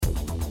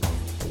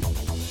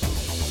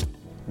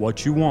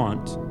what you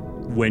want,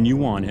 when you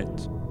want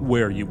it,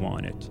 where you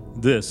want it.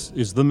 This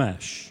is The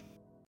Mesh.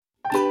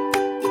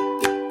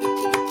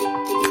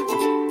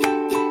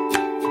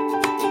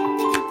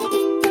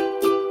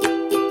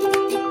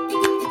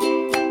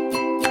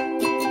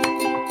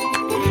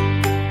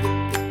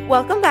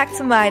 Welcome back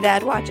to My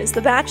Dad Watches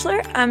The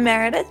Bachelor. I'm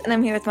Meredith, and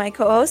I'm here with my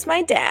co-host,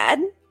 my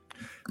dad.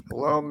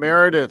 Hello,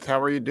 Meredith.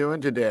 How are you doing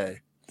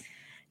today?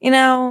 You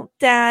know,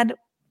 Dad,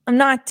 I'm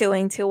not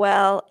doing too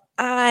well.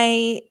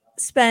 I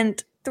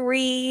spent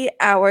 3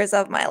 hours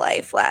of my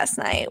life last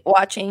night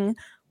watching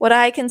what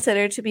I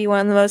consider to be one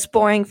of the most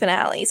boring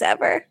finales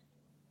ever.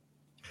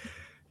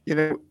 You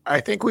know, I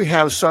think we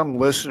have some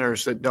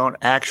listeners that don't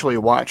actually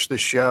watch the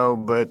show,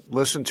 but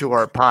listen to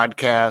our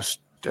podcast.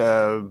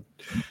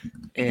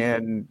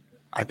 And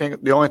I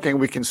think the only thing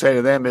we can say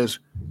to them is,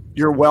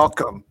 you're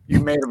welcome.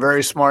 You made a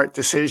very smart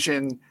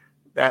decision.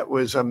 That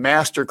was a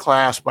master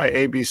class by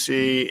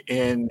ABC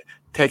in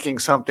taking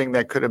something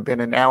that could have been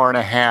an hour and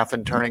a half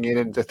and turning it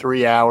into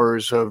 3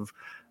 hours of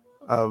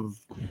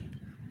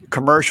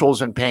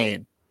commercials and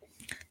pain.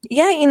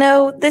 Yeah, you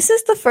know, this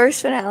is the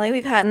first finale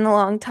we've had in a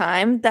long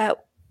time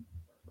that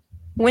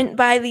went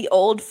by the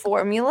old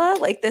formula.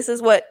 Like, this is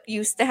what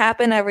used to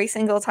happen every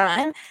single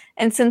time.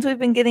 And since we've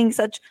been getting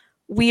such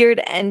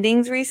weird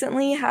endings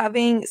recently,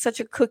 having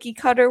such a cookie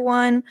cutter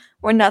one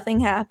where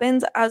nothing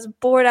happens, I was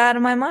bored out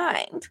of my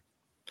mind.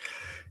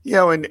 You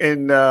know,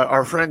 and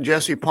our friend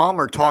Jesse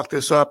Palmer talked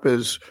this up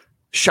as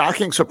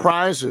shocking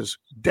surprises,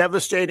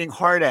 devastating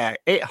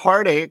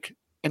heartache,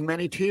 and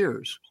many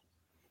tears.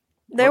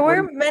 There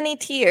were many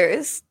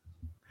tears.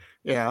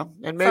 Yeah,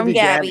 and maybe from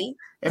Gabby.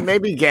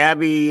 Maybe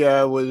Gabby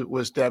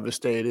was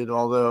devastated,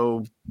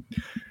 although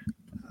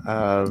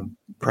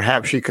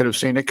perhaps she could have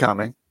seen it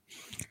coming.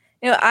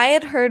 You know, I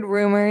had heard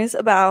rumors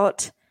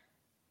about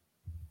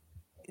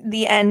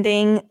the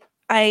ending.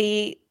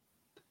 I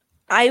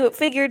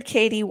figured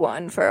Katie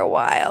won for a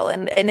while,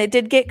 and it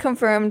did get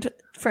confirmed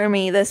for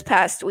me this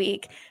past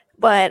week.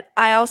 But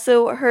I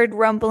also heard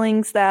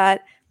rumblings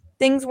that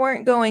things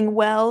weren't going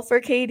well for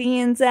Katie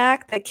and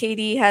Zach, that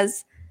Katie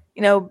has,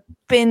 you know,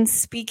 been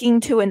speaking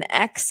to an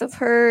ex of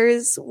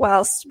hers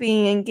whilst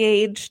being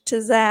engaged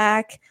to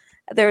Zach.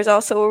 There's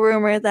also a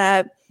rumor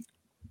that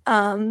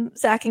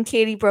Zach and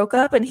Katie broke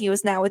up and he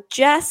was now with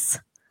Jess.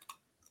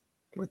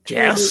 With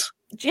Jess?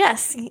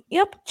 Jess.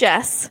 Yep,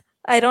 Jess.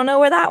 I don't know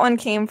where that one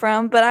came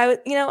from, but I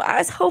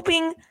was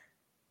hoping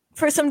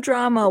for some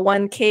drama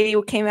when Katie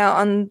came out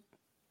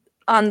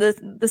on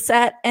the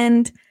set,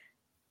 and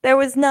there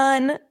was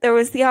none. There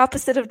was the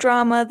opposite of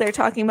drama. They're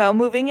talking about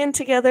moving in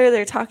together.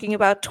 They're talking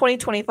about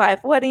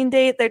 2025 wedding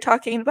date. They're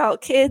talking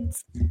about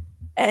kids.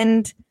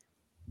 And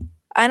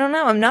I don't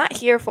know. I'm not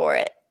here for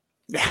it.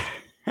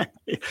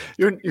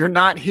 You're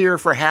not here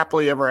for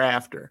happily ever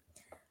after.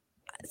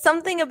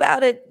 Something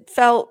about it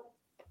felt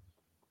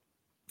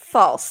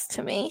false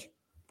to me.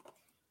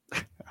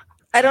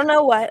 I don't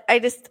know what. I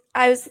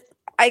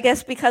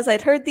guess because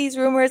I'd heard these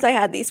rumors, I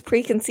had these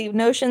preconceived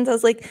notions. I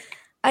was like,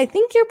 I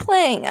think you're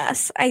playing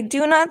us. I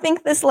do not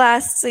think this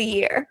lasts a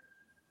year.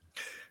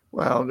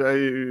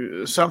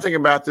 Well, something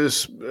about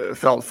this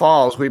felt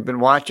false. We've been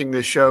watching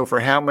this show for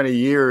how many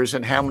years,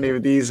 and how many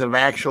of these have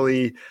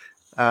actually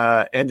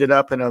ended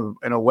up in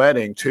a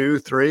wedding? 2,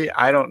 3?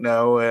 I don't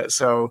know.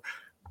 So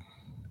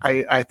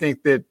I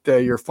think that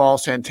your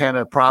false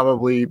antenna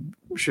probably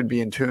should be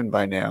in tune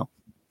by now.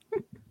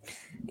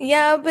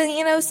 Yeah, but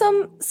you know,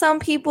 some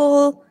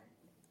people,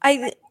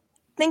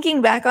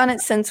 thinking back on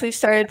it since we've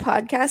started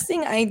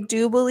podcasting, I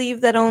do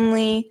believe that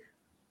only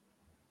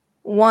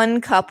one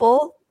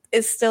couple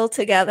is still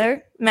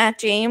together, Matt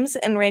James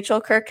and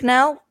Rachel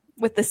Kirkconnell,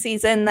 with the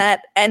season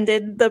that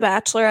ended The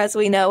Bachelor as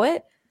we know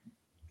it.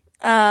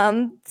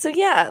 So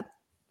yeah,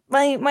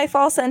 my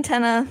false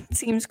antenna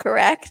seems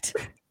correct.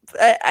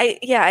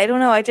 I don't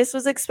know. I just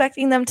was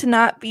expecting them to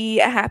not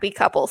be a happy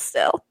couple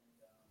still.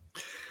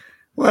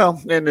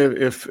 Well, and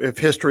if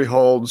history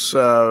holds,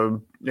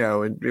 you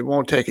know, it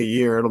won't take a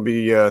year. It'll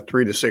be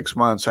 3 to 6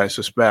 months, I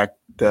suspect.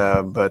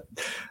 But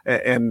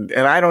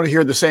I don't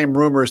hear the same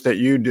rumors that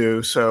you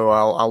do, so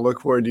I'll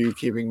look forward to you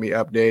keeping me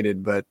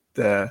updated. But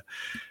you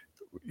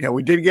know,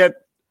 we did get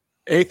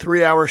a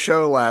 3-hour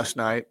show last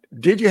night.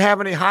 Did you have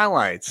any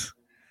highlights?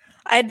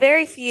 I had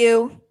very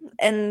few,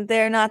 and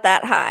they're not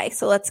that high,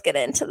 so let's get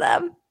into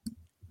them.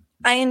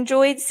 I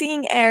enjoyed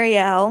seeing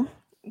Ariel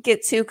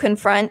get to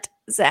confront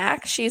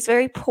Zach. She's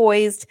very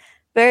poised,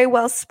 very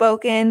well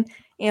spoken,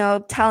 you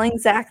know, telling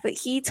Zach that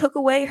he took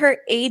away her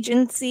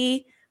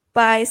agency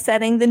by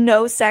setting the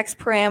no sex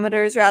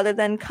parameters rather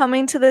than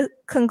coming to the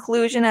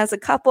conclusion as a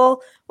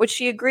couple, which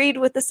she agreed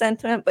with the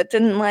sentiment but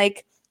didn't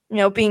like, you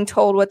know, being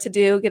told what to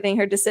do, getting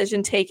her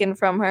decision taken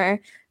from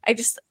her. I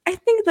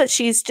think that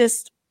she's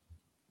just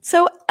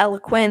so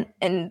eloquent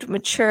and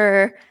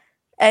mature,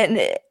 and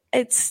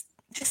it's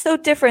just so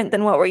different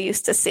than what we're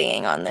used to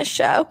seeing on this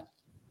show.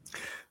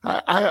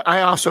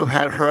 I also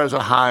had her as a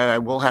high. I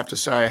will have to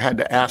say I had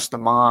to ask the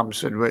mom.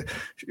 Said,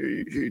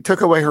 "You took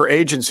away her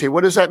agency.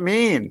 What does that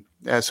mean?"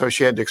 So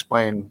she had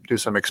to do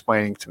some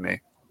explaining to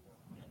me.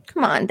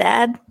 Come on,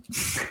 Dad.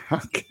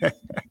 Okay.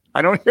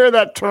 I don't hear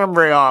that term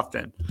very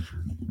often.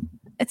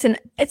 It's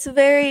a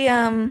very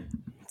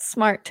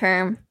smart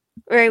term,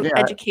 very Yeah.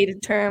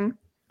 educated term.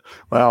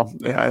 Well,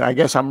 yeah, I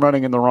guess I'm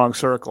running in the wrong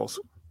circles.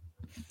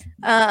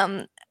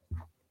 My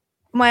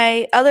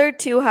other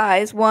two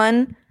highs,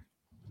 one,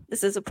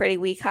 this is a pretty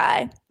weak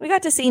high. We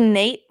got to see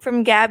Nate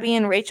from Gabby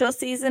and Rachel's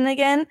season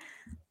again.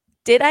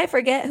 Did I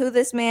forget who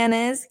this man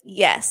is?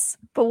 Yes.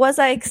 But was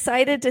I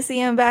excited to see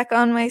him back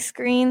on my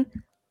screen?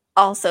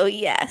 Also,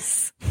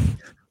 yes.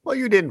 Well,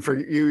 you didn't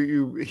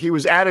he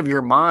was out of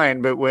your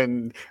mind, but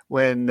when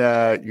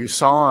you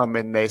saw him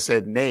and they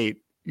said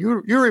Nate,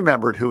 you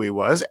remembered who he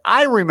was.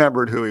 I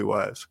remembered who he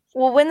was.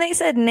 Well, when they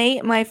said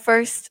Nate, my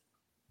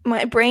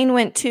brain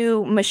went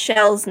to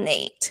Michelle's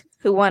Nate,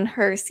 who won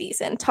her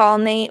season. Tall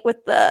Nate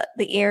with the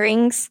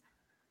earrings.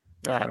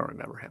 I don't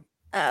remember him.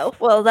 Oh,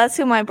 well, that's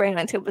who my brain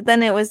went to. But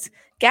then it was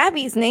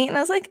Gabby's Nate, and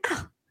I was like,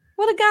 oh,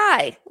 what a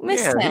guy.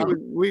 Missed him.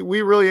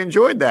 We really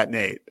enjoyed that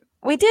Nate.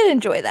 We did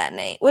enjoy that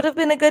Nate. Would have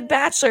been a good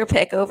Bachelor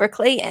pick over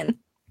Clayton.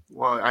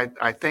 Well,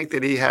 I think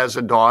that he has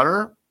a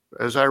daughter,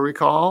 as I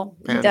recall.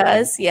 He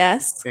does,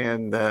 yes.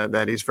 And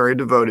that he's very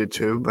devoted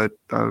to. But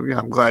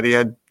I'm glad he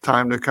had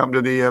time to come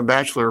to the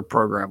Bachelor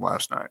program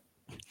last night.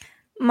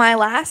 My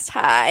last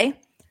high,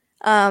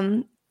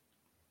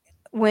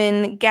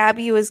 when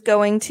Gabby was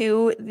going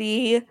to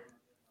the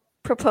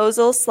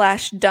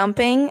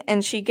proposal/dumping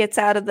and she gets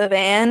out of the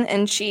van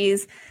and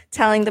she's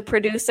telling the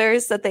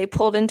producers that they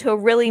pulled into a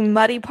really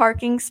muddy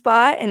parking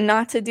spot and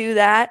not to do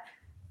that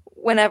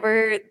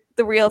whenever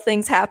the real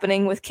thing's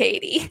happening with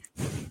Katie.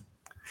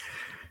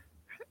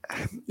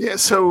 Yeah,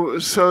 so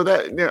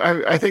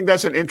that I think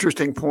that's an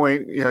interesting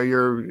point.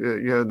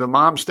 The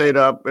mom stayed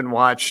up and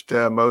watched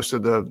most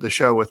of the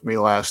show with me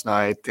last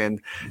night,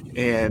 and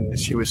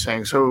she was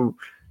saying, so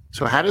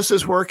how does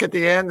this work at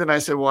the end? And I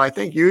said, well, I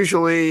think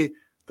usually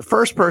the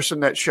first person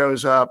that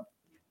shows up,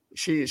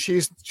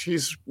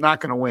 she's not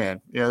going to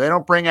win. They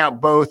don't bring out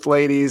both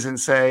ladies and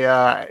say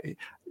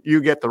you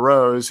get the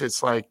rose.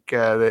 It's like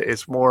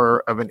it's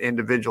more of an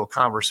individual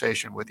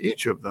conversation with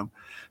each of them.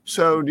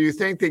 So do you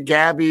think that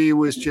Gabby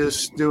was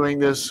just doing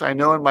this? I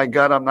know in my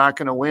gut I'm not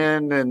going to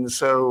win, and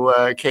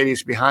so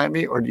Katie's behind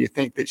me. Or do you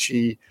think that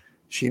she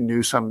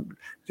knew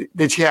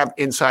did she have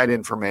inside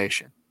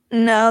information?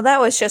 No, that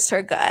was just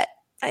her gut.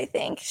 I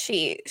think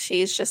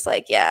she's just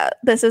like, yeah,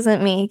 this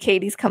isn't me.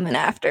 Katie's coming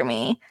after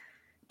me.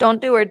 Don't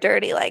do her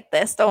dirty like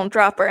this. Don't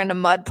drop her in a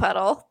mud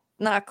puddle.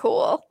 Not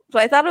cool.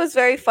 But I thought it was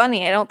very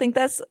funny. I don't think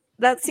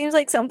that seems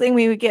like something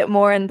we would get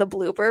more in the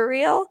blooper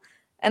reel.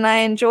 And I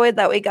enjoyed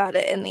that we got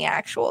it in the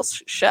actual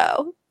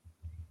show.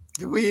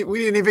 We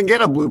didn't even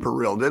get a blooper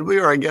reel, did we?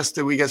 Or I guess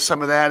did we get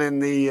some of that in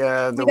the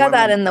we got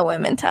that in the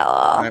women tell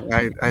all.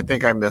 I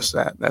think I missed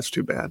that. That's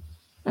too bad.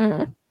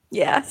 Mm.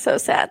 Yeah, so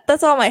sad.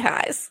 That's all my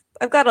highs.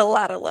 I've got a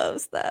lot of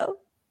lows though.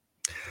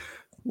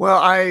 Well,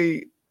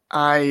 I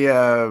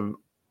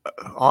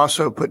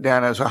also put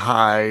down as a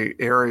high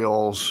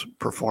Ariel's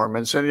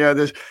performance, and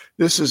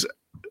this is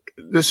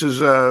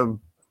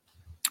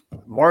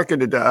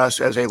marketed to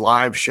us as a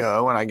live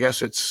show, and I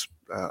guess it's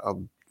a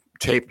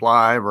taped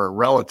live or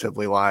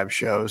relatively live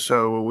show.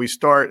 So we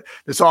start.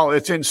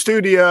 It's in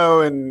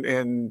studio,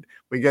 and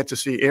we get to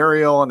see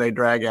Ariel, and they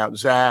drag out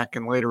Zach,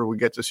 and later we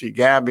get to see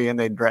Gabby, and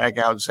they drag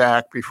out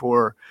Zach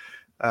before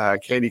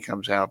Katie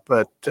comes out.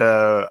 But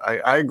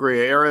I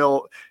agree,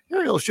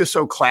 Ariel's just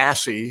so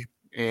classy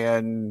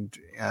and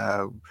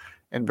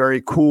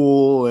very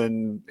cool,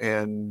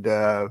 and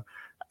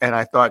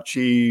I thought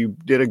she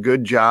did a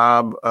good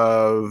job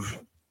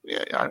of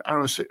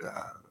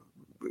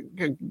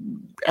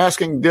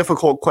asking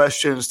difficult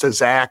questions to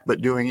Zach,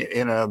 but doing it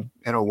in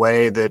a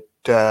way that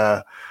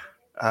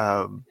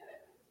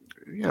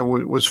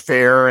was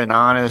fair and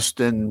honest,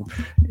 and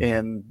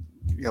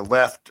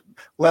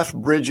left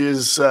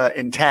bridges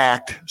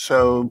intact.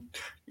 So,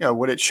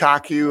 would it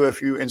shock you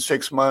if in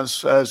 6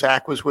 months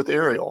Zach was with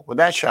Ariel? Would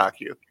that shock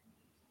you?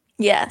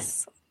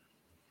 Yes.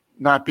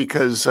 Not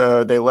because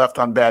they left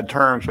on bad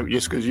terms, but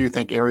just because you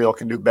think Ariel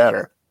can do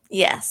better.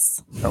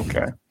 Yes.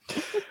 Okay.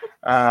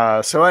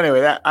 So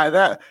anyway, that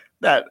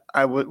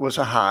was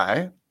a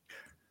high.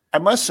 I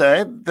must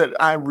say that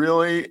I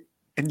really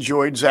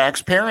enjoyed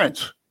Zach's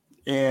parents,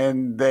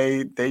 and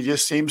they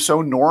just seemed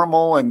so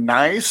normal and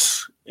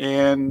nice.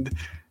 And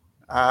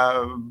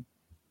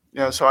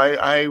so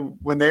I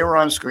when they were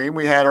on screen,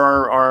 we had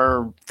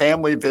our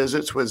family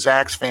visits with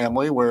Zach's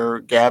family, where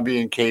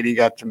Gabby and Katie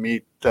got to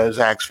meet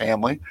Zach's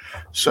family.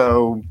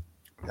 So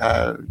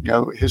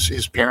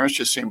his parents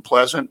just seemed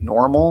pleasant,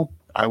 normal.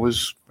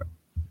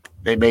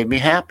 They made me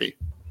happy.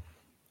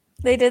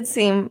 They did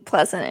seem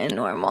pleasant and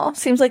normal.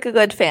 Seems like a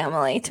good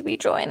family to be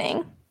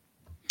joining.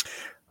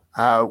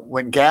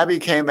 When Gabby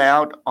came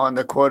out on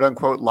the quote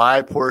unquote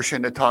live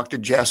portion to talk to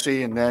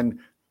Jesse and then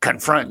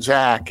confront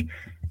Zach,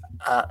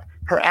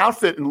 her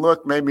outfit and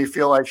look made me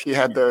feel like she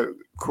had the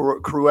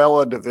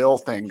Cruella de Vil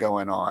thing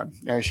going on.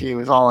 She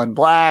was all in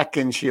black,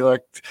 and she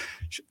looked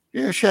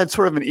she had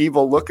sort of an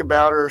evil look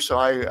about her. So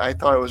I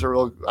thought it was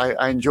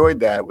I enjoyed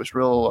that. It was a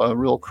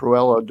real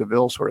Cruella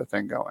DeVille sort of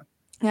thing going.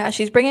 Yeah,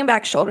 she's bringing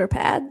back shoulder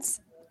pads.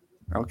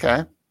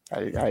 Okay.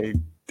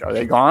 Are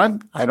they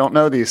gone? I don't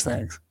know these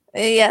things.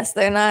 Yes,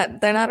 they're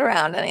not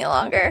around any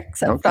longer,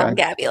 except from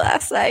Gabby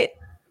last night.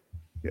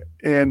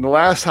 And the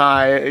last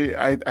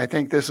high, I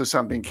think this is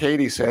something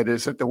Katie said,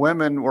 is that the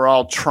women were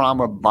all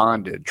trauma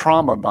bonded.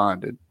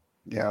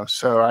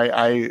 So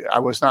I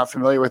was not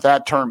familiar with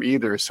that term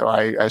either. So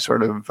I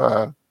sort of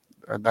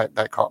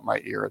that caught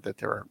my ear that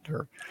they're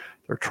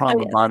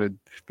trauma bonded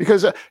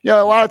because a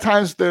lot of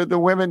times the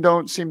women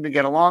don't seem to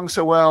get along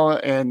so well,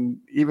 and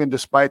even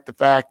despite the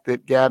fact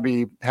that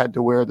Gabby had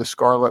to wear the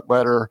scarlet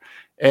letter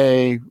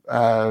A,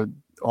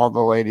 all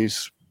the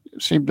ladies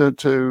seem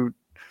to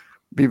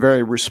be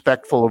very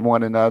respectful of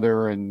one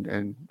another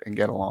and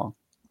get along.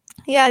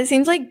 Yeah, it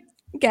seems like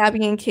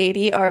Gabby and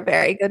Katie are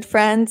very good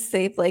friends.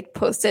 They've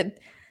posted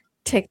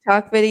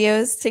TikTok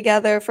videos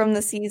together from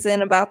the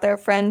season about their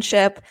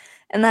friendship.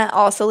 And that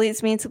also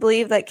leads me to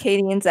believe that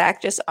Katie and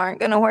Zach just aren't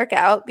going to work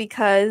out,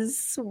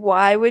 because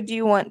why would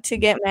you want to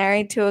get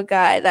married to a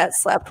guy that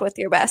slept with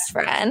your best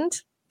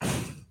friend?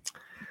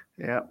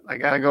 Yeah, I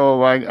got to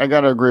go. I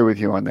got to agree with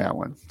you on that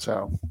one.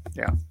 So,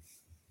 yeah.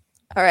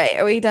 All right.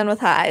 Are we done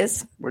with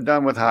highs? We're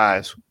done with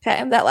highs.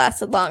 Okay. That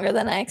lasted longer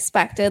than I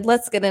expected.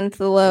 Let's get into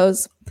the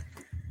lows.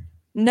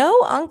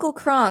 No Uncle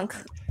Kronk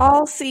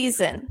all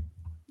season.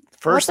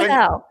 First thing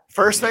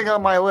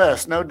on my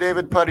list. No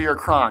David Puddy or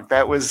Kronk.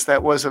 That was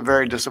a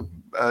very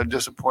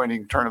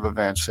disappointing turn of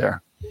events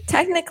there.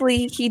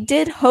 Technically, he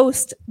did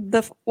host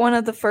one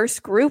of the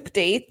first group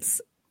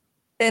dates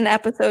in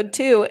episode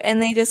 2,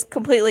 and they just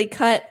completely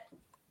cut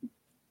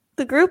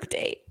the group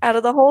date out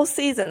of the whole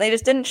season. They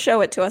just didn't show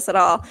it to us at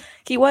all.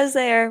 He was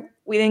there.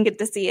 We didn't get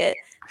to see it.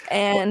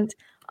 And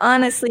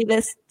honestly,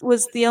 this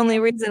was the only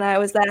reason I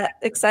was that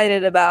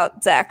excited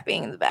about Zach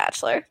being the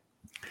Bachelor.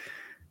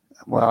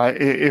 Well,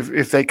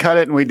 if they cut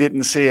it and we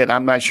didn't see it,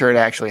 I'm not sure it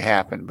actually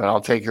happened, but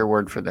I'll take your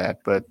word for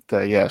that. But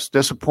yes,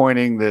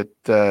 disappointing that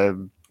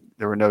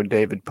there were no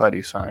David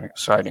Puddy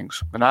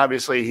sightings. And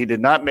obviously he did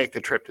not make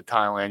the trip to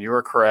Thailand. You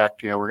were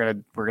correct. We're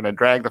gonna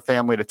drag the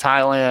family to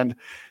Thailand.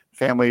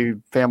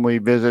 Family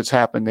visits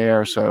happen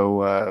there,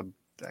 so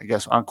I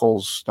guess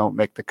uncles don't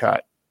make the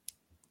cut.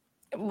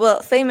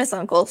 Well, famous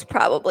uncles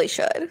probably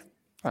should.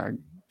 I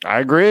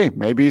agree.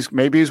 Maybe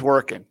he's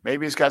working.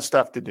 Maybe he's got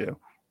stuff to do.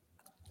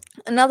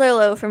 Another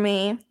low for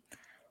me.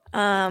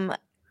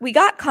 We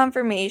got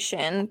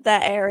confirmation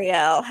that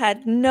Ariel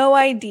had no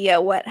idea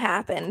what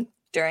happened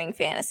during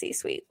Fantasy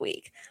Suite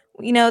Week.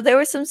 There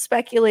was some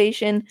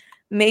speculation.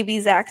 Maybe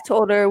Zach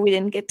told her, we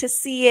didn't get to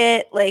see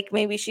it.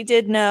 Maybe she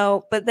did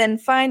know. But then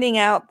finding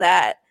out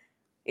that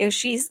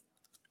she's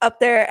up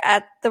there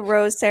at the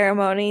rose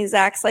ceremony,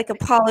 Zach's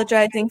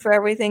apologizing for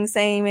everything,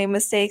 saying he made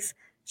mistakes.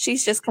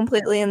 She's just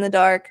completely in the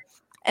dark.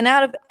 And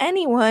out of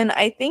anyone,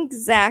 I think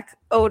Zach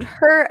owed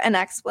her an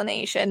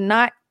explanation,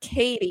 not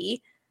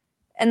Katie.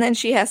 And then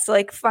she has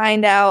to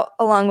find out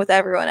along with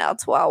everyone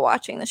else while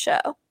watching the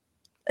show.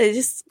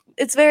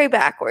 It's very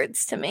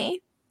backwards to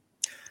me.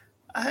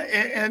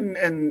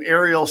 And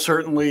Ariel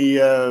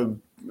certainly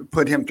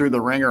put him through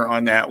the ringer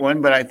on that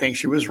one, but I think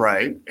she was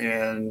right,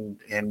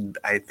 and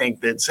I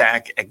think that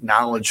Zach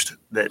acknowledged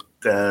that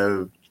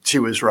she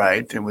was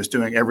right and was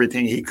doing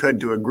everything he could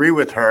to agree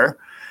with her.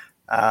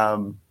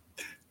 I'm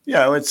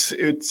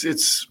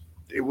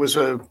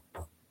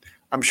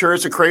sure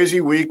it's a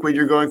crazy week when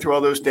you're going through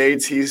all those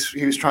dates. He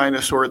was trying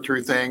to sort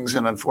through things,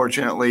 and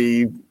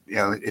unfortunately,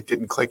 it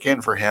didn't click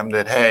in for him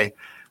that, hey,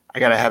 I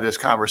got to have this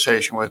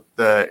conversation with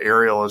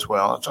Ariel as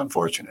well. It's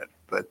unfortunate,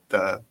 but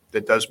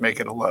that does make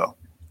it a low.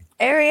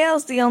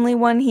 Ariel's the only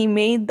one he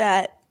made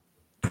that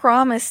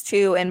promise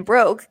to and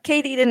broke.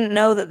 Katie didn't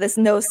know that this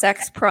no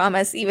sex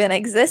promise even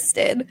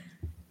existed.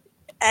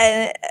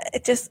 And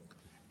it just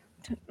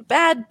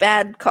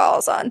bad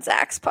calls on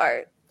Zach's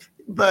part.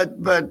 But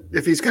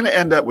if he's going to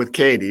end up with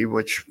Katie,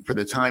 which for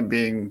the time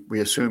being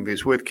we assume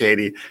he's with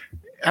Katie,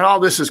 and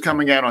all this is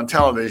coming out on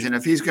television,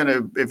 if he's going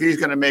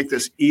to make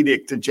this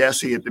edict to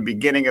Jesse at the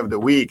beginning of the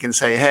week and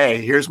say,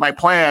 hey, here's my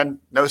plan,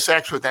 no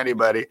sex with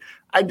anybody,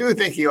 I do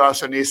think he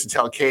also needs to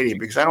tell Katie,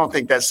 because I don't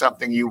think that's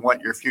something you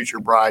want your future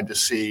bride to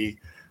see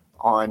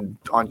on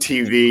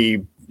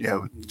TV,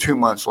 2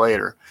 months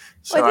later.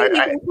 So I think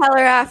you can tell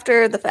her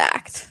after the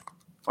fact.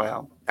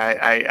 Well,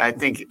 I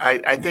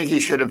think he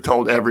should have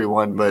told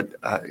everyone, but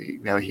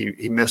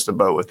he missed the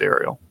boat with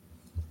Ariel.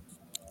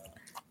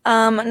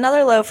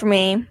 Another low for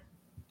me.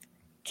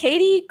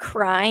 Katie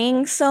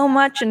crying so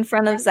much in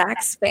front of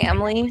Zach's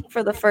family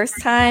for the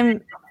first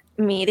time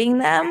meeting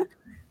them.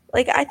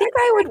 I think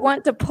I would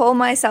want to pull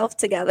myself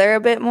together a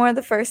bit more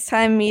the first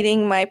time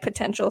meeting my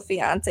potential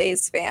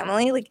fiance's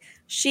family.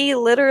 She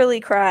literally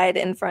cried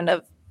in front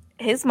of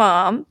his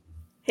mom,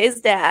 his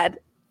dad,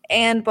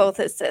 and both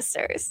his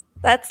sisters.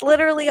 That's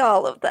literally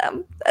all of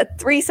them at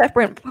 3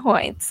 separate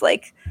points.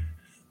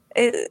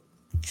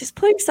 Just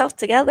pull yourself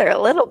together a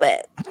little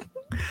bit.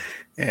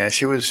 Yeah,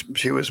 she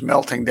was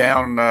melting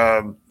down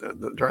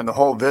during the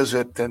whole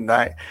visit, and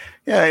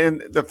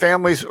and the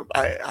families.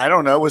 I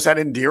don't know. Was that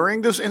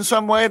endearing in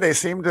some way? They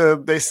seemed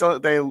to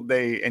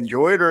they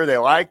enjoyed her, they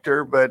liked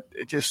her, but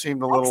it just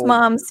seemed a little.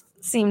 Moms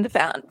seem to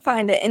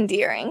find it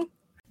endearing.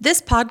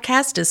 This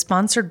podcast is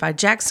sponsored by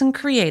Jackson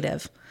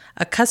Creative,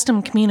 a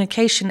custom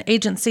communication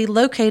agency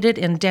located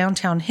in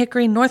downtown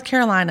Hickory, North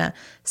Carolina,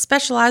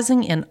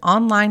 specializing in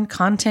online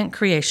content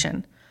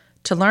creation.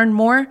 To learn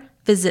more,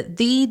 visit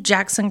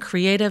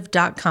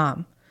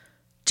thejacksoncreative.com.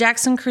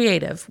 Jackson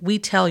Creative, we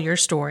tell your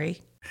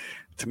story.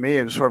 To me,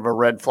 it's sort of a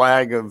red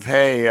flag of,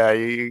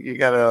 hey, you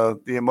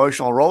got the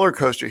emotional roller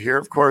coaster here.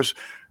 Of course,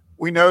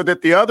 we know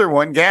that the other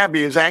one,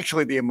 Gabby, is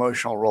actually the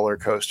emotional roller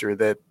coaster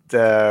that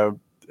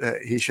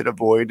he should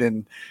avoid.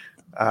 And,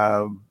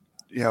 her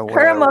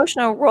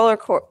emotional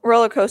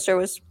roller coaster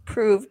was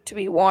proved to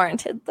be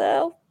warranted,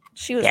 though.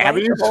 She was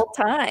Gabby's? right the whole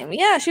time.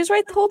 Yeah, she was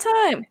right the whole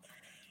time.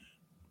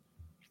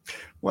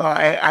 Well,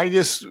 I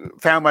just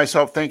found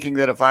myself thinking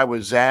that if I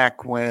was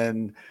Zach,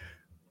 when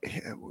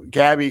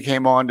Gabby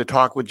came on to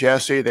talk with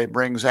Jesse, they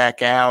bring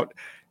Zach out,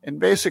 and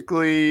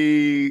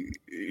basically,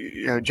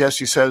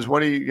 Jesse says,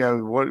 "What do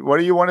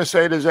you want to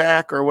say to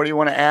Zach, or what do you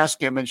want to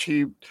ask him?" And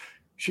she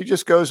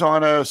just goes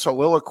on a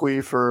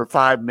soliloquy for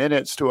 5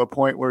 minutes to a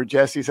point where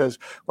Jesse says,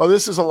 "Well,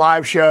 this is a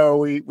live show.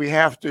 We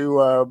have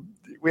to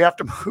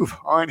move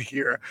on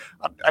here."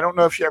 I don't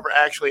know if she ever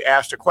actually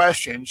asked a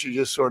question. She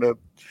just sort of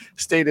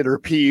stated her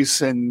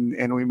piece,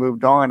 and we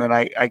moved on. And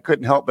I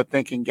couldn't help but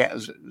thinking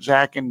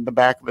Zach in the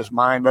back of his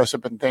mind must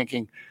have been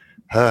thinking,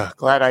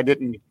 glad I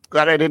didn't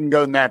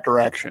go in that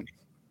direction.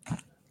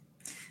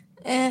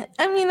 I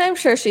mean, I'm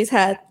sure she's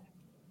had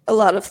a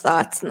lot of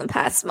thoughts in the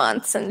past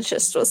months and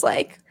just was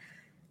like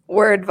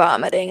word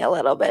vomiting a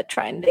little bit,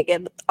 trying to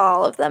get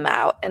all of them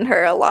out in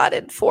her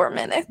allotted 4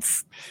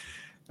 minutes.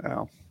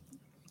 Well,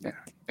 yeah.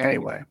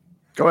 Anyway,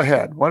 go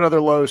ahead. What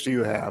other lows do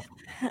you have?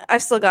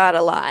 I've still got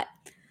a lot.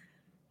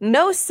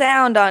 No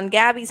sound on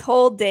Gabby's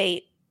whole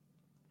date.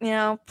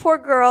 Poor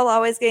girl,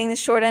 always getting the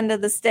short end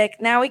of the stick.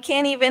 Now we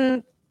can't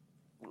even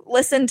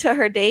listen to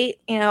her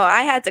date.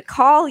 I had to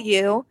call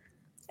you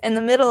in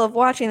the middle of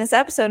watching this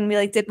episode and be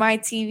like, did my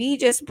TV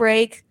just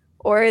break?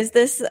 Or is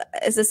this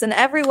an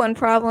everyone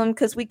problem?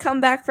 Because we come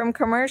back from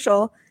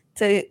commercial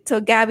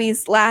to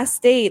Gabby's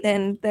last date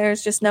and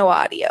there's just no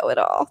audio at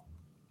all.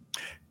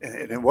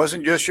 And it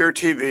wasn't just your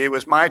TV. It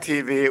was my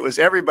TV. It was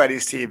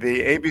everybody's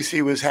TV.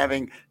 ABC was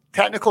having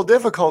technical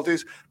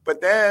difficulties.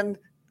 But then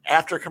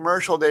after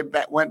commercial, they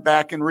went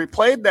back and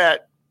replayed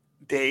that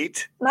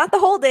date. Not the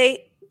whole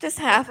date,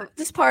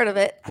 just part of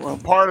it. Well,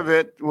 part of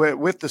it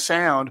with the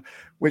sound,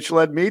 which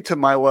led me to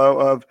my low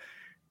of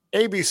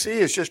ABC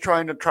is just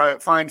trying to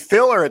find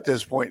filler at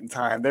this point in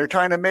time. They're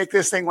trying to make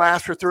this thing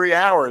last for 3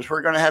 hours.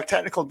 We're going to have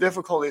technical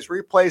difficulties,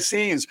 replay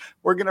scenes.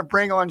 We're going to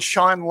bring on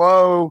Sean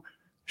Lowe.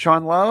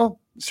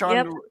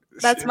 Yep,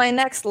 that's my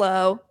next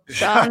low.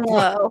 Sean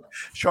Lowe.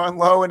 Sean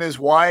Lowe and his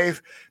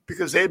wife,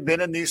 because they've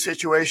been in these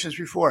situations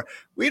before.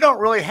 We don't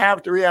really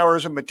have 3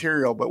 hours of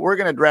material, but we're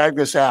going to drag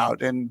this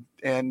out, and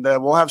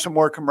we'll have some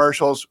more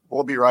commercials.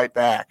 We'll be right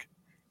back.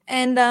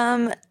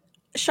 And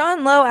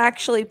Sean Lowe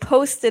actually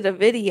posted a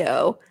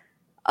video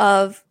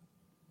of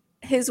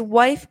his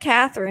wife,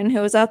 Catherine,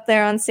 who was up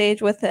there on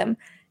stage with him,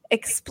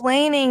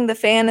 explaining the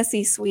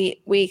Fantasy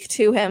Suite week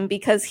to him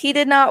because he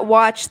did not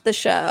watch the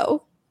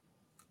show.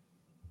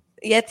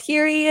 Yet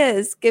here he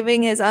is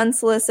giving his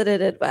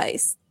unsolicited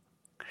advice.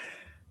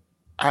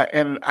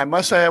 And I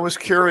must say I was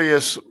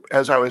curious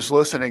as I was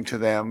listening to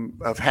them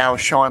of how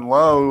Sean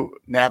Lowe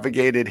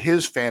navigated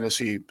his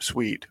Fantasy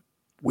Suite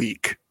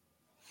week.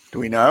 Do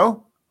we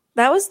know?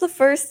 That was the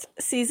first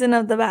season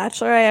of The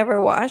Bachelor I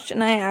ever watched,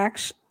 and I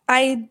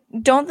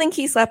don't think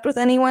he slept with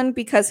anyone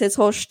because his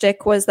whole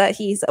shtick was that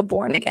he's a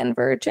born-again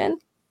virgin.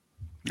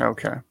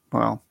 Okay,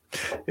 well,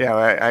 yeah,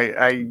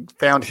 I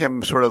found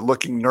him sort of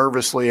looking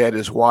nervously at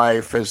his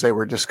wife as they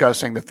were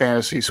discussing the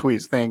Fantasy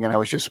Suite thing, and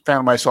I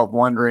found myself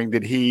wondering,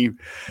 did he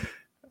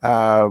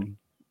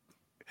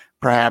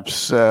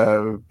perhaps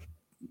was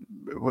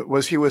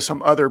he with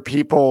some other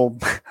people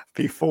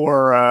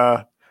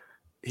before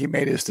he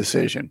made his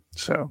decision?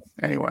 So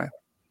anyway.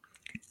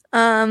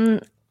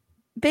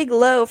 Big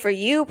low for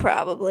you,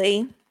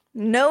 probably.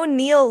 No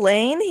Neil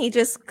Lane. He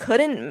just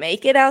couldn't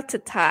make it out to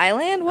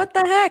Thailand. What the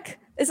heck?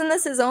 Isn't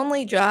this his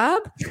only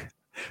job?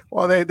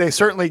 Well, they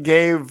certainly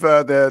gave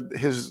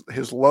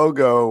his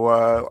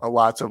logo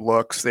lots of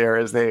looks there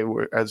as they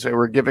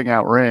were giving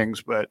out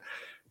rings. But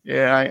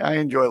yeah, I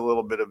enjoy a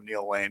little bit of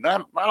Neil Lane.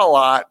 Not a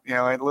lot.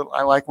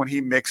 I like when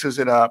he mixes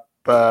it up.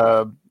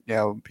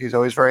 He's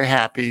always very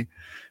happy.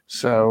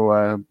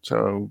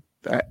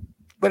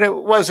 But it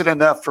wasn't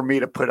enough for me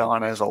to put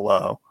on as a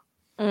low.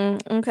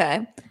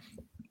 Okay.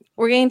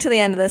 We're getting to the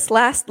end of this.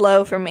 Last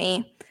low for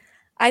me.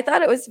 I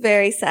thought it was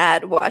very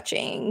sad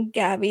watching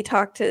Gabby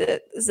talk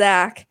to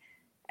Zach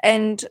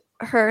and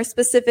her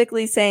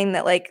specifically saying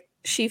that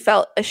she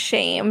felt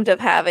ashamed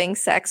of having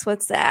sex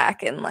with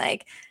Zach and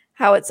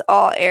how it's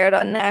all aired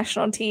on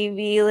national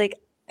TV.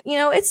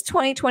 It's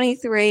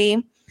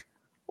 2023.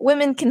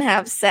 women can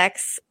have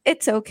sex.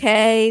 It's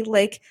okay.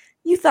 Like,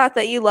 you thought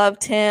that you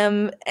loved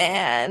him,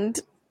 and,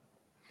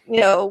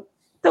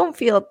 don't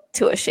feel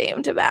too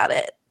ashamed about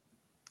it.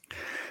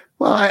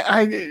 Well,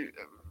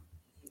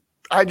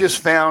 I just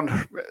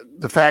found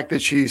the fact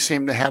that she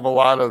seemed to have a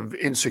lot of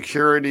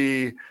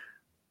insecurity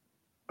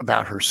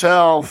about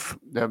herself,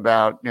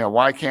 about,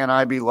 why can't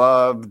I be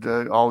loved,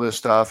 all this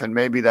stuff. And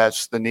maybe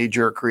that's the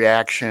knee-jerk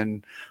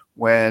reaction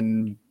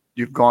when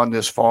you've gone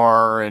this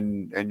far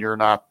and you're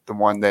not the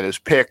one that is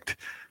picked.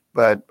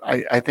 But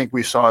I think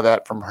we saw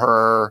that from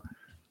her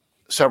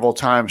several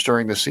times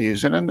during the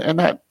season. And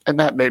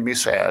that made me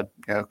sad,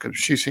 because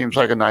she seems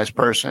like a nice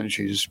person.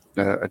 She's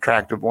an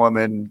attractive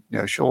woman.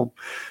 She'll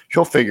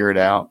figure it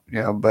out,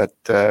 but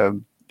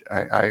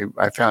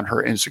I found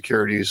her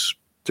insecurities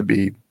to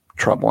be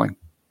troubling.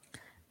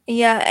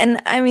 Yeah,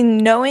 and I mean,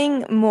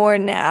 knowing more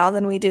now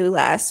than we do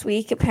last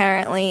week,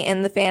 apparently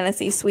in the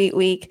Fantasy Suite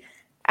week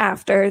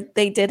after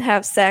they did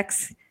have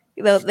sex,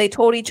 they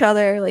told each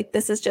other, like,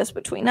 this is just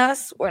between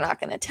us. We're not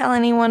going to tell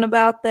anyone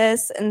about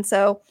this. And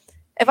so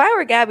if I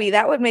were Gabby,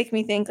 that would make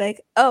me think,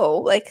 like,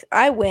 oh, like,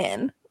 I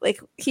win. Like,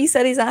 he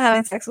said he's not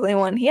having sex with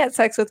anyone. He had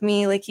sex with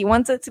me. Like, he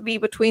wants it to be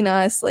between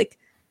us. Like,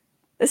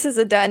 this is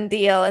a done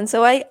deal. And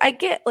so I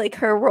get, like,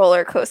 her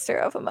roller coaster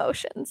of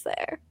emotions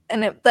there.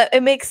 And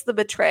it makes the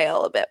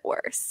betrayal a bit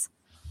worse.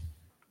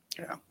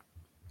 Yeah.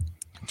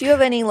 Do you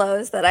have any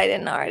lows that I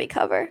didn't already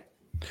cover?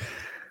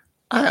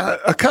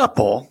 A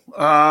couple.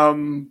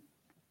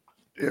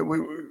 We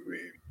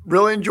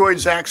really enjoyed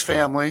Zach's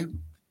family.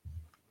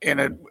 And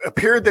it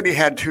appeared that he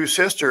had two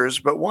sisters,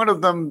 but one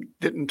of them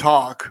didn't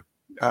talk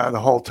the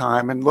whole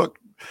time. And look,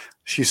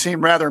 she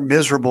seemed rather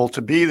miserable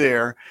to be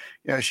there.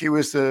 She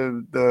was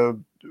the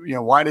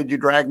why did you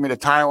drag me to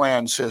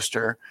Thailand,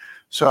 sister?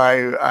 So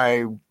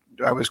I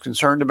was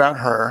concerned about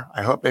her.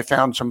 I hope they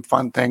found some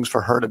fun things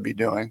for her to be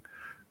doing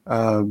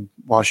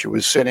while she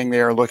was sitting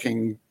there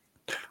looking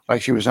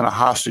like she was in a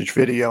hostage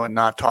video and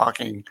not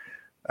talking.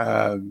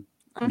 I'm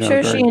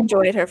sure she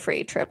enjoyed her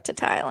free trip to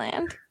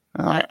Thailand.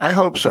 I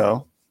hope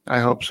so.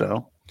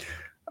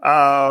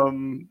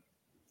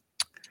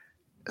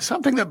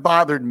 Something that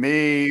bothered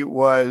me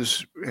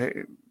was,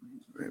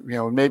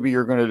 maybe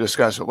you're going to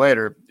discuss it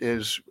later,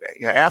 is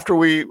after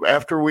we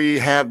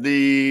have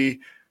the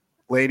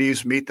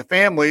ladies meet the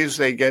families,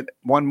 they get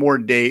one more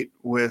date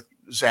with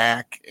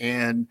Zach,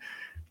 and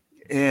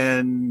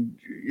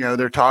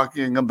they're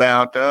talking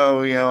about,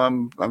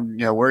 I'm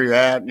where you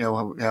at,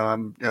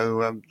 I'm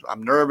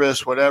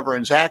nervous, whatever.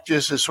 And Zach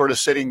just is sort of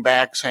sitting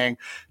back saying,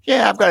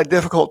 yeah, I've got a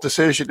difficult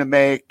decision to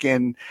make.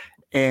 And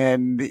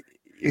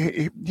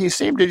he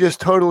seemed to just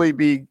totally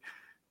be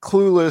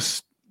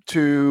clueless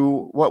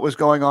to what was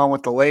going on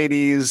with the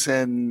ladies.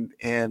 And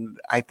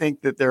I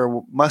think that there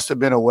must have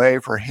been a way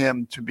for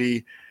him to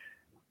be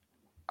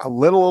a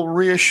little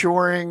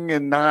reassuring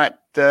and not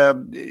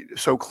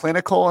so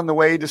clinical in the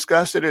way he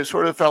discussed it. It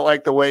sort of felt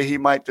like the way he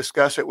might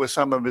discuss it with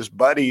some of his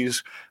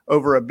buddies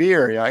over a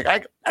beer. I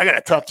got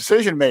a tough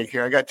decision to make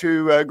here. I got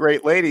two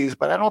great ladies,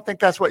 but I don't think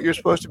that's what you're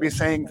supposed to be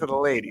saying to the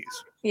ladies.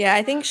 Yeah,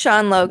 I think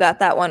Sean Lowe got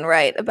that one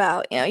right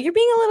about, you're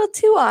being a little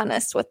too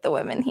honest with the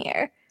women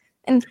here.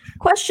 And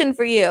question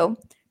for you.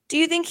 Do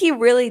you think he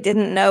really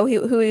didn't know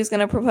who he was going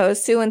to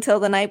propose to until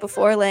the night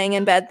before, laying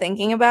in bed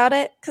thinking about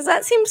it? Because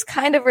that seems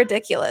kind of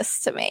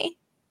ridiculous to me.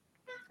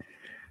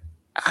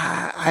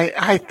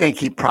 I think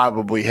he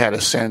probably had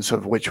a sense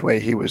of which way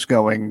he was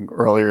going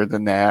earlier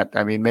than that.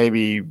 I mean,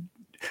 maybe,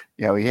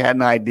 he had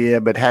an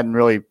idea, but hadn't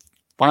really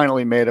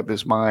finally made up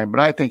his mind.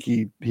 But I think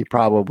he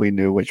probably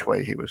knew which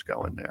way he was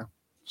going there.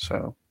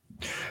 So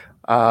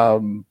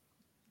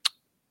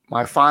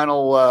my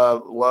final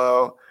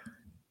low,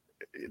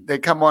 they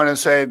come on and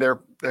say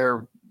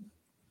they're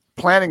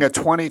planning a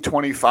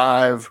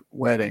 2025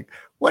 wedding.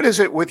 What is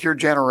it with your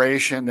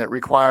generation that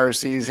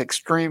requires these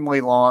extremely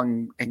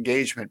long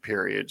engagement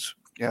periods?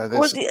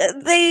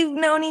 They've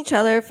known each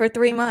other for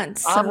 3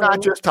 months. So. I'm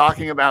not just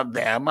talking about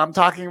them. I'm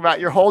talking about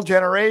your whole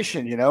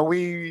generation.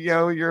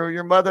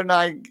 Your mother and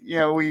I,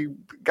 we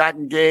got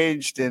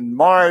engaged in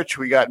March.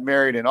 We got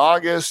married in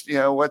August.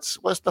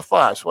 What's the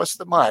fuss? What's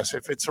the muss?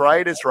 If it's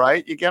right, it's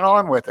right. You get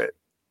on with it.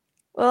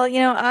 Well,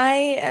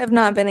 I have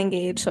not been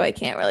engaged, so I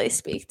can't really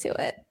speak to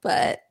it.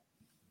 But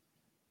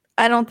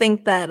I don't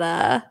think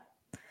that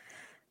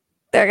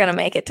they're going to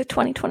make it to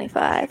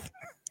 2025.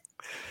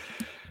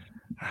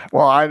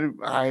 Well,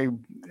 I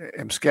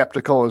am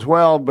skeptical as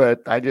well,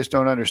 but I just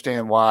don't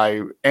understand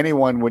why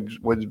anyone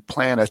would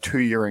plan a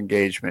 2-year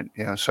engagement.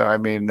 So, I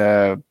mean,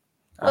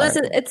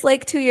 it's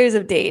like 2 years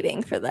of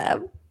dating for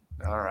them.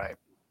 All right.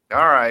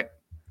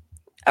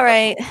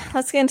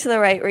 Let's get into the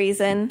right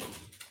reason.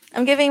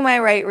 I'm giving my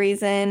right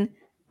reason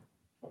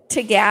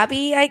to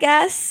Gabby, I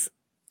guess.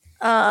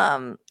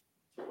 Because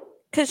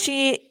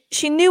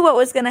she knew what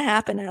was going to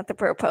happen at the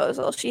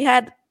proposal. She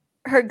had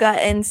her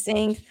gut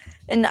instinct.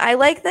 And I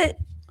like that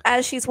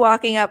as she's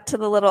walking up to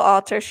the little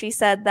altar, she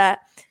said that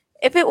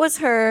if it was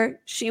her,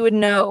 she would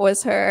know it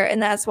was her.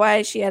 And that's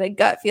why she had a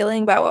gut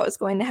feeling about what was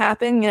going to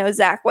happen.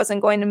 Zach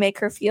wasn't going to make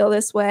her feel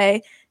this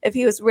way if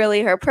he was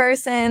really her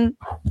person.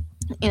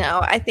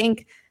 I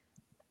think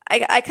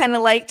I kind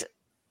of liked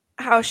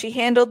how she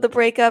handled the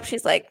breakup.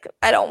 She's like,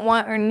 I don't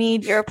want or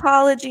need your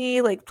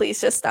apology. Like, please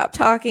just stop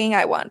talking.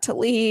 I want to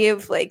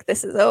leave. Like,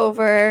 this is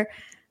over.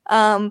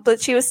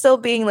 But she was still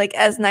being like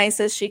as nice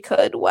as she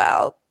could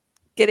while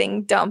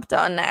getting dumped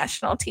on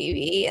national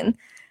TV.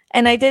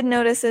 And I did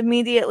notice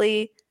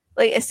immediately,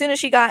 like as soon as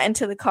she got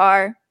into the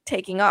car,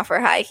 taking off her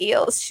high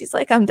heels, she's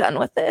like, I'm done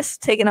with this.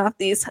 Taking off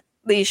these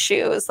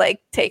shoes,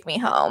 like, take me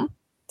home.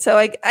 So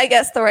I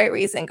guess the right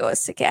reason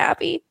goes to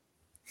Gabby.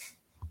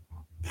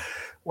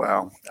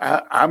 Well,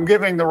 I'm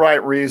giving the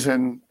right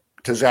reason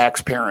to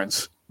Zach's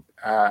parents.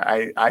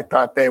 I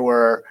thought they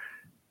were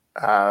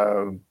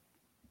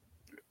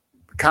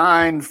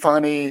kind,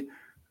 funny.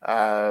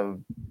 They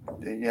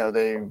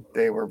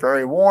were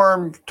very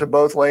warm to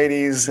both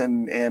ladies,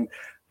 and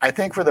I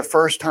think for the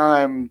first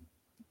time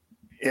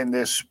in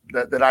this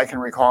that I can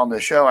recall in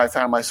this show, I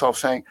found myself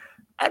saying,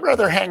 I'd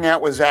rather hang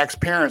out with Zach's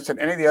parents than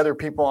any of the other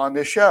people on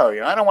this show.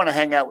 I don't want to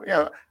hang out.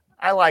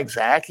 I like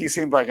Zach. He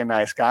seemed like a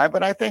nice guy,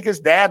 but I think his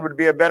dad would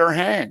be a better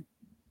hang.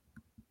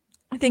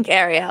 I think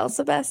Ariel's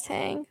the best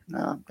hang.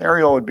 No,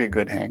 Ariel would be a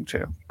good hang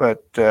too.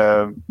 But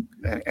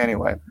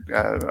anyway,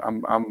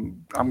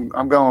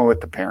 I'm going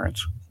with the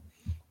parents.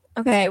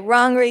 Okay,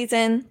 wrong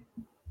reason.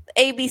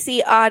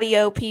 ABC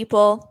audio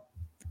people,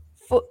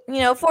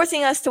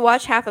 forcing us to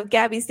watch half of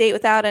Gabby's date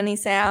without any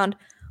sound,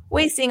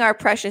 wasting our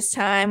precious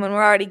time when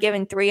we're already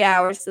given 3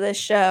 hours to this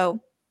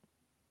show.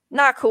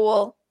 Not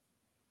cool.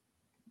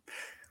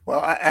 Well,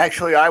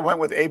 I went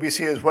with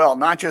ABC as well,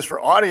 not just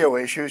for audio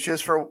issues,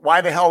 just for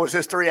why the hell was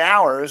this 3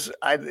 hours?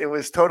 It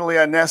was totally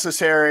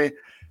unnecessary.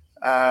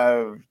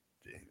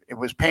 It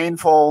was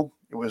painful.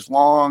 It was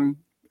long.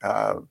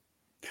 3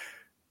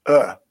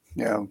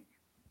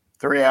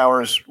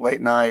 hours, late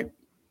night.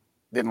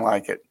 Didn't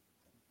like it.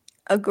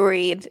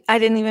 Agreed. I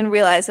didn't even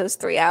realize it was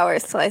 3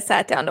 hours till I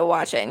sat down to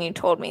watch it, and you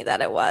told me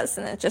that it was,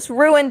 and it just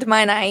ruined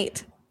my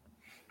night.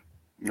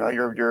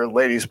 Your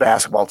ladies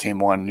basketball team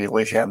won. At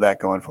least you have that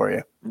going for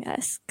you.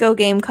 Yes. Go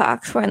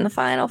Gamecocks. We're in the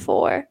Final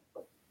Four.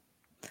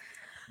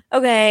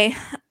 Okay.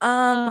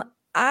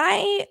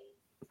 I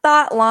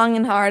thought long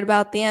and hard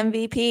about the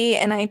MVP,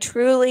 and I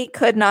truly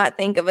could not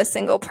think of a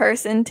single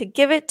person to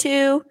give it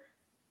to.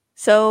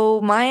 So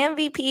my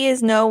MVP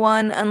is no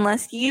one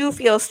unless you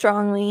feel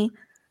strongly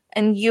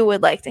and you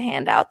would like to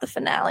hand out the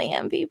finale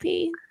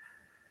MVP.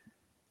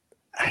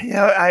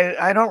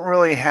 I don't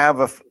really have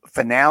a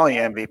finale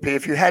MVP.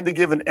 If you had to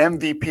give an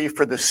MVP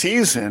for the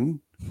season,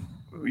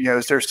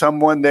 is there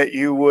someone that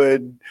you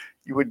would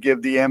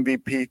give the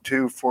MVP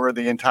to for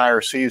the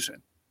entire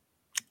season?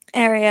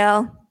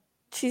 Ariel.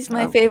 She's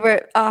my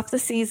favorite off the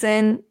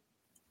season.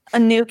 A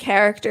new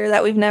character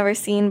that we've never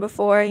seen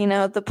before.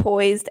 The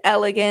poised,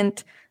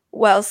 elegant,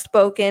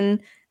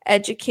 well-spoken,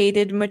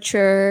 educated,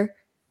 mature,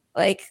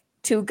 like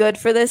too good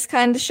for this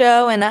kind of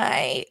show. And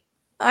I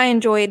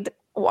enjoyed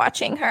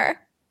watching her.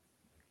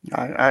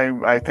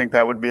 I think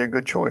that would be a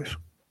good choice.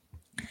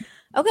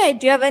 Okay.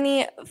 Do you have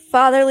any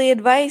fatherly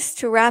advice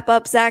to wrap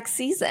up Zach's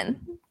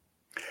season?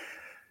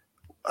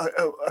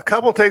 A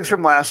couple things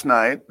from last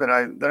night that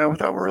I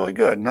thought were really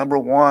good. Number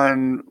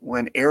one,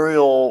 when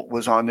Ariel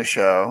was on the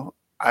show,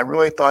 I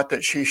really thought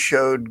that she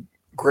showed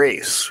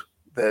grace.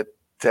 That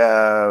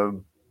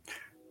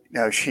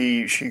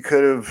she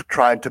could have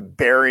tried to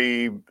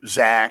bury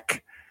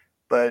Zach,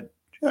 but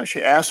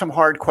she asked some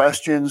hard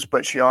questions.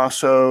 But she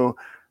also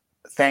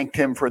thanked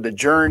him for the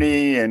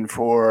journey and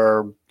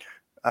for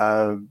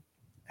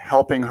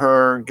helping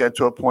her get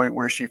to a point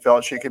where she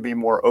felt she could be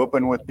more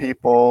open with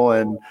people.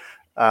 And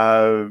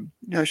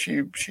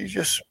she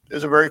just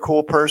is a very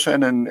cool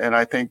person, and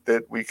I think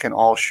that we can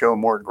all show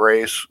more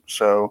grace.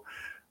 So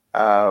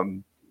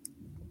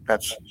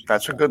that's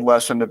a good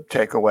lesson to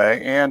take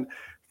away. And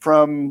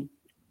from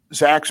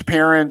Zach's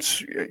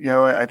parents,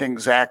 I think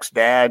Zach's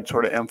dad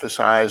sort of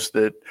emphasized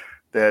that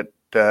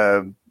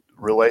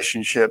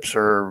relationships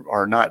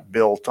are not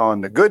built on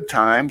the good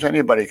times.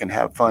 Anybody can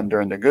have fun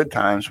during the good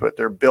times, but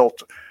they're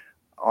built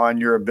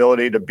on your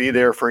ability to be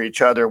there for each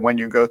other when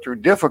you go through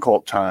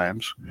difficult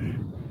times.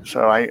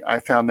 So I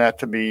found that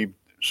to be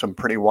some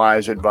pretty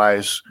wise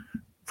advice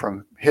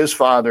from his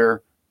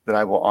father that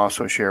I will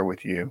also share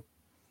with you.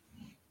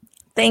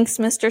 Thanks,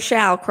 Mr.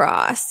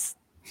 Shallcross.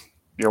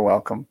 You're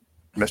welcome,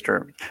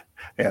 Mr.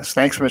 Yes,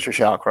 thanks, Mr.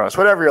 Shallcross,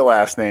 whatever your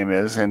last name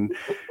is. And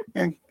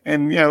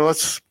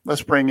let's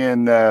bring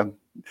in the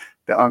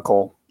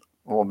uncle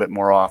a little bit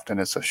more often.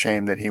 It's a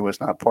shame that he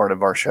was not part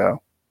of our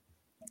show.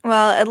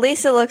 Well, at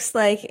least it looks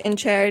like in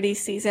charity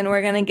season,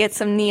 we're going to get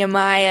some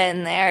Nehemiah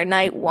in there,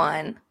 night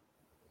one.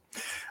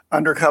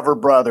 Undercover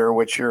brother,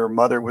 which your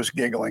mother was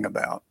giggling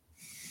about.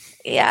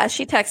 Yeah,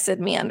 she texted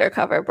me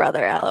undercover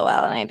brother, LOL,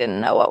 and I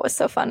didn't know what was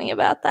so funny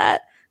about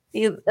that.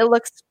 It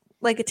looks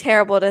like a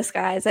terrible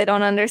disguise. I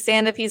don't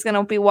understand if he's going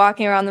to be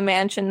walking around the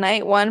mansion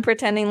night one,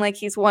 pretending like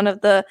he's one of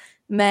the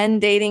men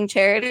dating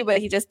Charity, but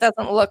he just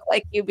doesn't look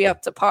like he'd be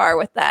up to par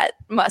with that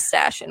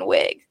mustache and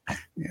wig.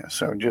 Yeah.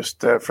 So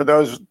just for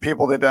those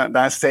people that don't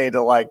not stay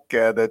to like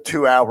the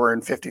 2 hour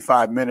and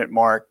 55-minute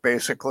mark,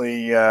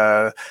 basically,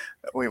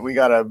 we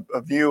got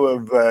a view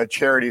of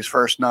Charity's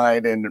first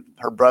night, and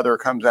her brother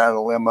comes out of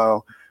the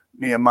limo,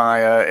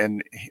 Nehemiah,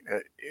 and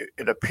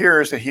it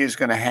appears that he's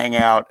going to hang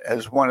out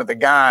as one of the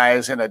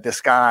guys in a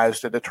disguise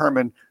to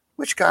determine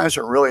which guys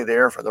are really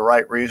there for the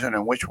right reason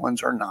and which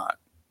ones are not.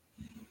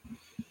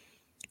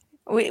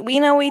 We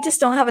know we just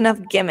don't have enough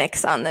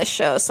gimmicks on this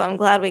show, so I'm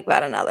glad we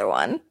got another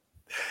one.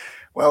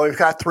 Well, we've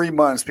got 3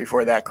 months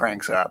before that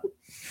cranks up.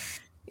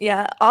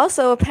 Yeah.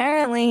 Also,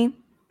 apparently,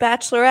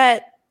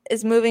 Bachelorette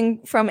is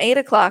moving from 8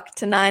 o'clock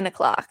to 9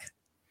 o'clock.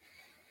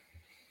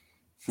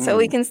 So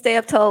we can stay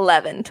up till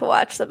 11 to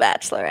watch The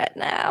Bachelorette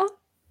now.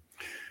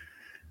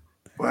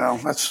 Well,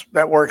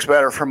 that works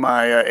better for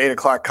my 8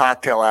 o'clock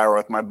cocktail hour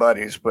with my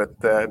buddies, but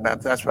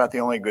that's about the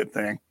only good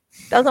thing.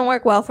 Doesn't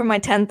work well for my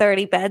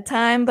 10:30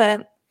 bedtime,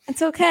 but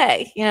it's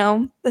okay. You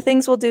know, the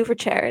things we'll do for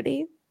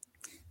charity.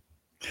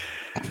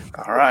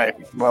 All right.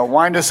 Well,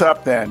 wind us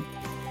up then.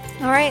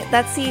 All right,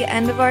 that's the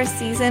end of our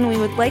season. We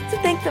would like to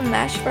thank The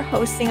Mesh for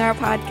hosting our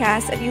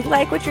podcast. If you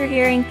like what you're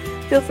hearing,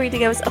 feel free to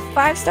give us a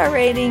 5-star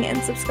rating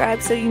and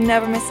subscribe so you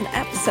never miss an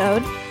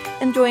episode.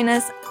 And join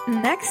us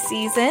next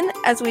season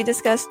as we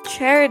discuss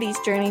Charity's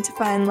journey to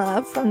find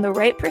love from the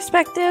right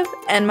perspective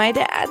and my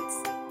dad's.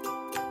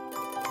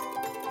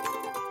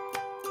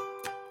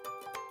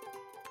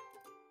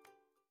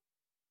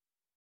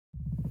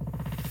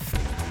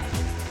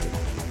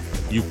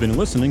 You've been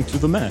listening to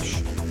The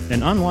Mesh,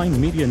 an online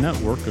media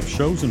network of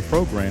shows and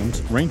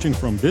programs ranging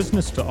from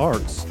business to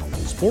arts,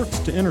 sports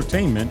to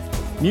entertainment,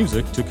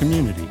 music to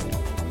community.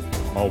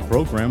 All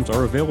programs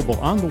are available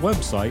on the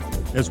website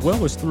as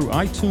well as through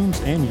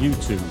iTunes and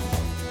YouTube.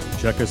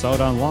 Check us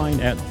out online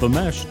at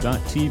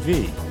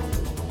themesh.tv.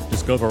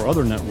 Discover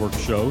other network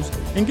shows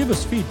and give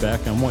us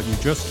feedback on what you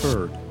just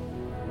heard.